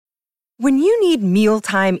When you need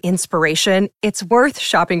mealtime inspiration, it's worth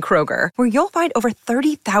shopping Kroger, where you'll find over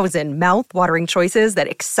 30,000 mouth-watering choices that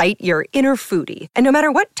excite your inner foodie. And no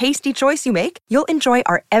matter what tasty choice you make, you'll enjoy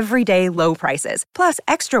our everyday low prices, plus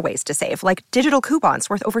extra ways to save, like digital coupons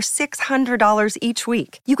worth over $600 each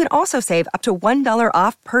week. You can also save up to $1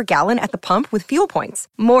 off per gallon at the pump with fuel points.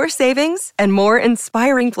 More savings and more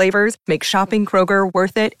inspiring flavors make shopping Kroger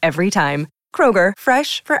worth it every time. Kroger,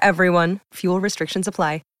 fresh for everyone. Fuel restrictions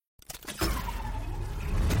apply.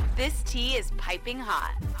 This tea is piping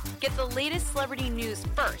hot. Get the latest celebrity news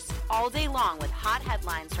first all day long with hot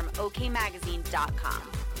headlines from okmagazine.com.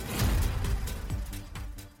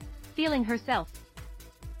 Feeling herself.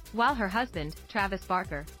 While her husband, Travis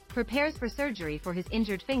Barker, prepares for surgery for his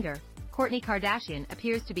injured finger, Kourtney Kardashian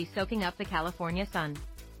appears to be soaking up the California sun.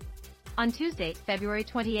 On Tuesday, February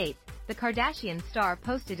 28th, the Kardashian star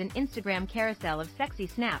posted an Instagram carousel of sexy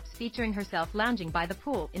snaps featuring herself lounging by the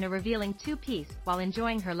pool in a revealing two-piece while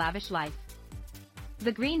enjoying her lavish life.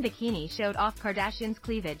 The green bikini showed off Kardashian's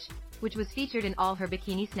cleavage, which was featured in all her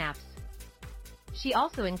bikini snaps. She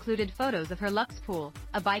also included photos of her luxe pool,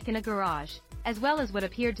 a bike in a garage, as well as what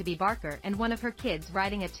appeared to be Barker and one of her kids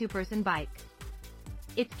riding a two-person bike.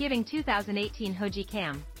 "It's giving 2018 Hoji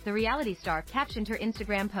Cam," the reality star captioned her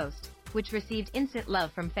Instagram post, which received instant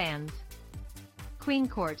love from fans. "Queen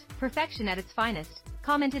Court, perfection at its finest,"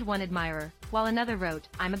 commented one admirer, while another wrote,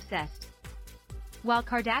 "I'm obsessed." While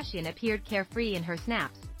Kardashian appeared carefree in her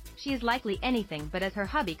snaps, she is likely anything but as her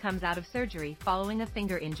hubby comes out of surgery following a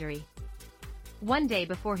finger injury. One day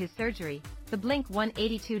before his surgery, the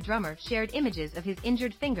Blink-182 drummer shared images of his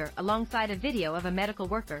injured finger alongside a video of a medical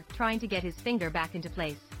worker trying to get his finger back into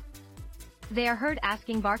place. They are heard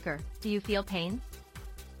asking Barker, "Do you feel pain?"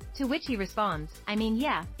 To which he responds, "I mean,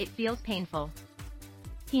 yeah, it feels painful."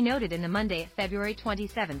 He noted in the Monday, February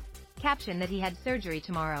 27th, caption that he had surgery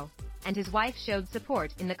tomorrow, and his wife showed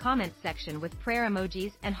support in the comments section with prayer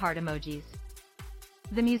emojis and heart emojis.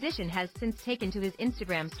 The musician has since taken to his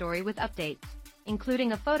Instagram story with updates,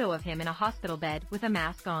 including a photo of him in a hospital bed with a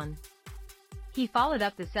mask on. He followed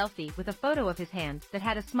up the selfie with a photo of his hand that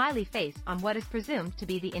had a smiley face on what is presumed to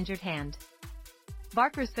be the injured hand.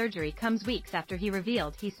 Barker's surgery comes weeks after he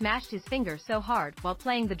revealed he smashed his finger so hard while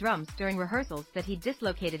playing the drums during rehearsals that he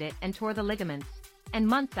dislocated it and tore the ligaments, and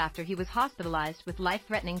months after he was hospitalized with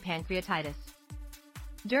life-threatening pancreatitis.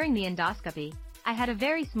 "During the endoscopy, I had a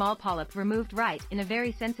very small polyp removed right in a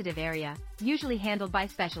very sensitive area, usually handled by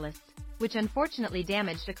specialists, which unfortunately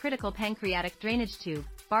damaged a critical pancreatic drainage tube,"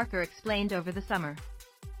 Barker explained over the summer.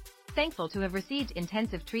 Thankful to have received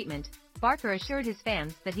intensive treatment, Barker assured his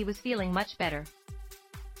fans that he was feeling much better.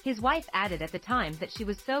 His wife added at the time that she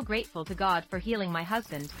was so grateful to God for healing my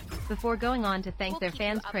husband, before going on to thank their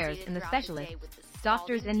fans' prayers and the specialists,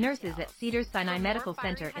 doctors and nurses at Cedars-Sinai Medical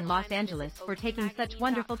Center in Los Angeles for taking such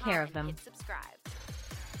wonderful care of them.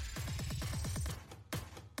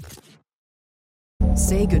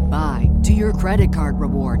 Say goodbye to your credit card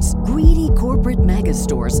rewards. Greedy corporate mega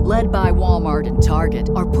stores, led by Walmart and Target,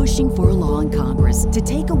 are pushing for a law in Congress to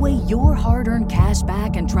take away your hard-earned cash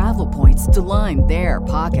back and travel points to line their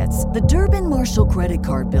pockets. The Durbin-Marshall credit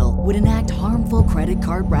card bill would enact harmful credit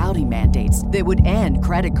card routing mandates that would end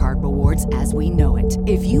credit card rewards as we know it.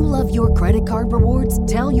 If you love your credit card rewards,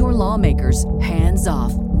 tell your lawmakers, hands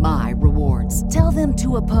off my rewards. Tell them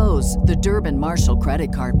to oppose the Durbin-Marshall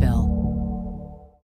credit card bill.